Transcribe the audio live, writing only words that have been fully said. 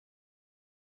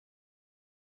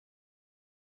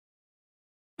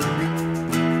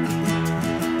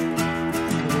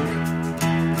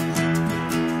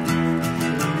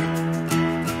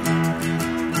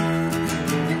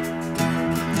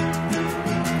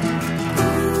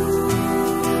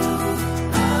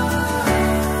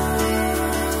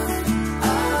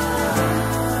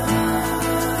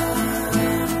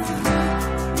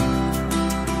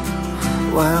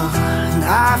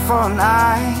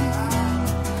night,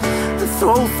 a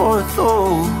throw for a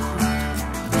throw.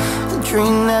 The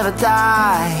dream never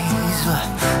dies, but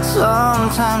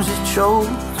sometimes it chokes.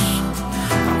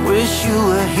 I wish you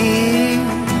were here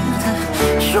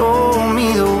to show me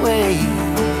the way.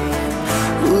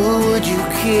 Who would you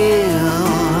kill?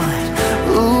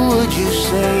 Who would you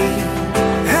save?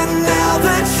 And now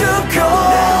that you're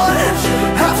gone,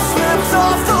 I've slipped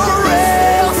off the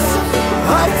rails.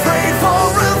 I prayed for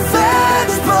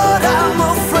revenge, but I'm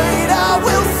afraid I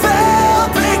will fail,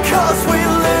 because we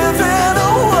live in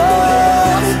a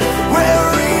world where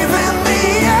even the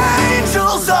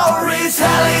angels are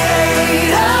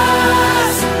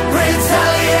retaliators.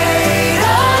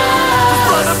 Retaliators. The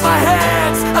blood of my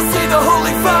hands, I see the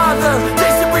Holy Father,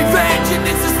 tasting revenge, and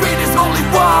it's as sweet as holy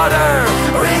water.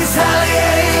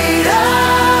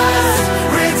 Retaliators,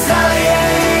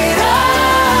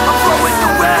 retaliators. I'm throwing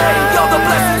away all the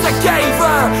blessings I gave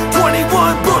her.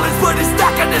 21 bullets, but it's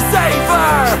not gonna save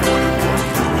her. 21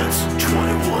 bullets,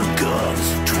 21 guns,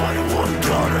 21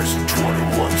 daughters,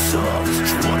 21 sons.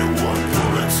 21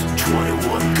 bullets,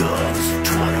 21 guns,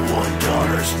 21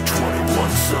 daughters,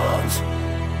 21 sons.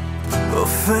 A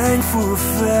fang for a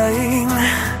fang,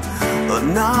 a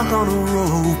knot on a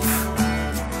rope.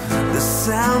 The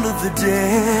sound of the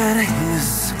dead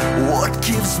is what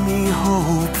gives me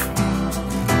hope.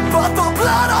 But the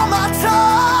blood on my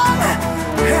tongue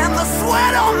and the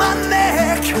sweat on my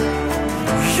neck,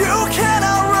 you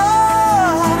cannot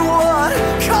run what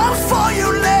comes for you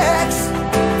next.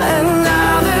 And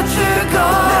now that you're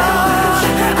gone,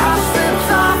 I've slipped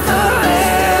off the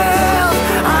rails.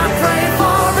 I pray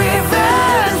for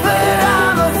revenge, but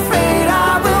I'm afraid I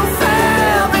will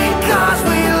fail, because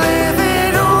we live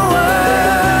in a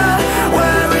world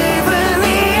where even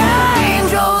the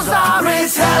angels are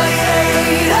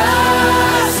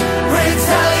retaliators.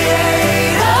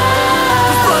 Retaliators.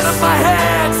 The blood of my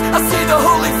hands, I see the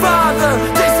Holy Father,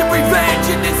 tasting revenge,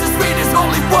 and it's as sweet as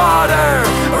holy water.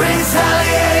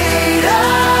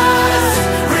 Retaliators.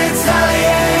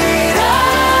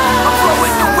 Retaliators. I'm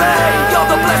throwing away all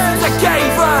the blessings I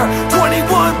gave her.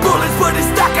 21 bullets, but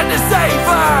it's not gonna save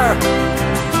her.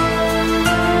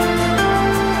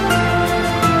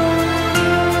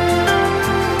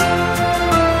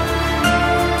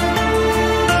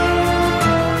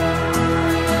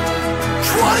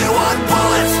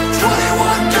 Bullets,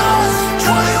 21 guns,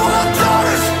 21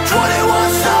 daughters,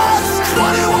 21 sons.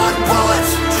 21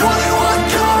 bullets, 21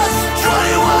 guns,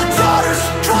 21 daughters,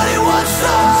 21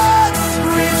 sons.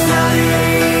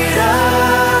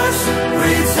 Retaliators,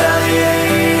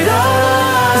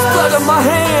 retaliators. There's blood on my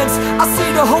hands, I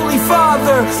see the Holy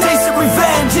Father, tasting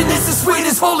revenge, and it's as sweet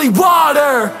as holy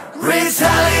water.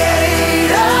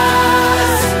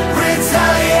 Retaliators,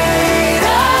 retaliators.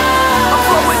 I'm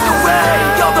throwing away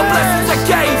all the blessings I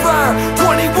gave her.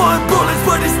 21 bullets,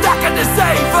 but it's not gonna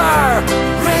save her.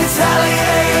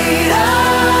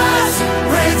 Retaliators,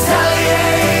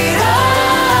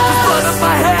 retaliators. The blood of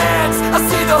my hands, I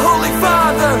see the Holy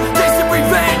Father, tasting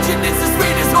revenge, and it's as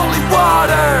sweet as holy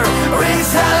water.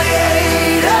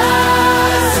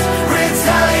 Retaliators,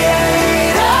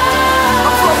 retaliators.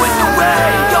 I'm throwing away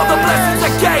all the blessings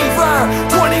I gave her.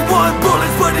 21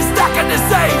 bullets, but it's not gonna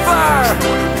save her.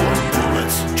 21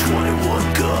 bullets, 21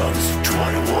 guns,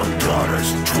 21 daughters,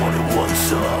 21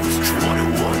 sons.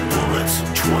 21 bullets,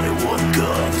 21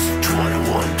 guns,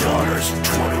 21 daughters,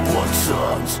 21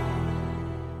 sons.